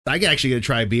I actually going to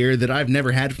try beer that I've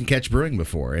never had from Ketch Brewing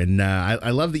before. And I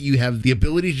love that you have the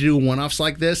ability to do one-offs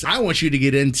like this. I want you to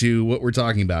get into what we're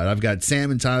talking about. I've got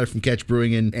Sam and Tyler from Ketch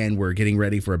Brewing in, and we're getting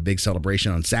ready for a big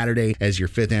celebration on Saturday as your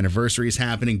 5th anniversary is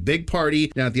happening. Big party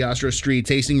down at the Ostro Street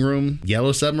Tasting Room.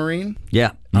 Yellow Submarine.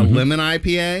 Yeah. A lemon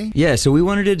IPA. Yeah, so we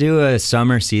wanted to do a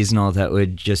summer seasonal that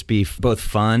would just be both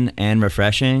fun and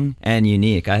refreshing and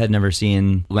unique. I had never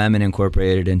seen lemon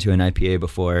incorporated into an IPA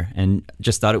before and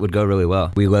just thought it would go really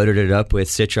well. We loaded it up with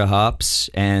Citra hops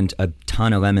and a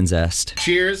ton of lemon zest.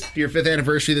 Cheers to your 5th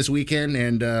anniversary this weekend,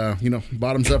 and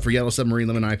bottoms up for Yellow Submarine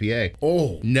Lemon IPA.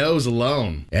 Oh, nose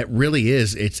alone. It really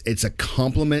is. It's a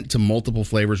compliment to multiple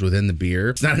flavors within the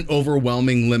beer. It's not an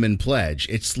overwhelming lemon pledge.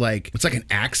 It's like an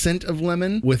accent of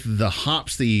lemon with the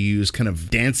hops that you use kind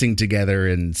of dancing together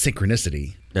in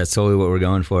synchronicity. That's totally what we're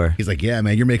going for. He's like, yeah,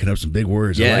 man, you're making up some big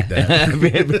words. Yeah. I like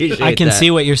that. I can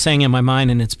see what you're saying in my mind,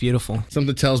 and it's beautiful.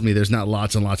 Something tells me there's not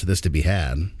lots and lots of this to be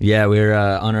had. Yeah, we're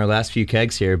on our last few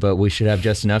kegs here, but we should have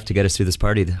just enough to get us through this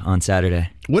party on Saturday.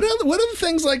 What other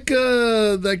things like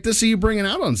this are you bringing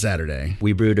out on Saturday?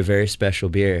 We brewed a very special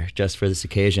beer just for this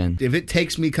occasion. If it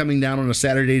takes me coming down on a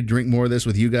Saturday to drink more of this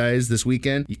with you guys this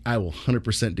weekend, I will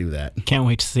 100% do that. Can't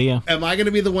wait to see you. Am I going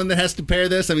to be the one that has to pair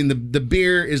this? I mean, the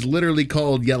beer is literally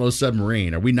called Yellow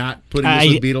Submarine. Are we not putting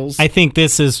this with Beatles? I think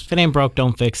this is, if it ain't broke,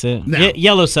 don't fix it. No.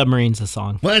 Yellow Submarine's a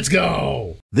song. Let's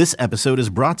go. This episode is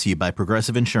brought to you by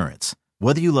Progressive Insurance.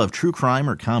 Whether you love true crime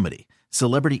or comedy,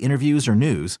 celebrity interviews or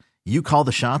news, you call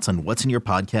the shots on what's in your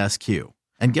podcast queue.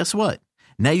 And guess what?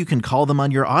 Now you can call them on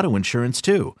your auto insurance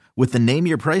too with the Name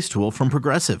Your Price tool from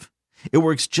Progressive. It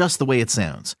works just the way it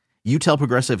sounds. You tell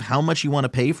Progressive how much you want to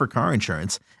pay for car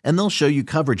insurance, and they'll show you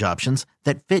coverage options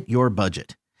that fit your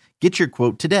budget. Get your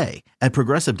quote today at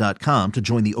Progressive.com to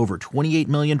join the over 28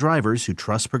 million drivers who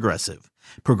trust Progressive.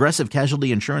 Progressive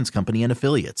Casualty Insurance Company and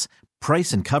Affiliates.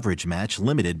 Price and coverage match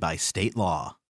limited by state law.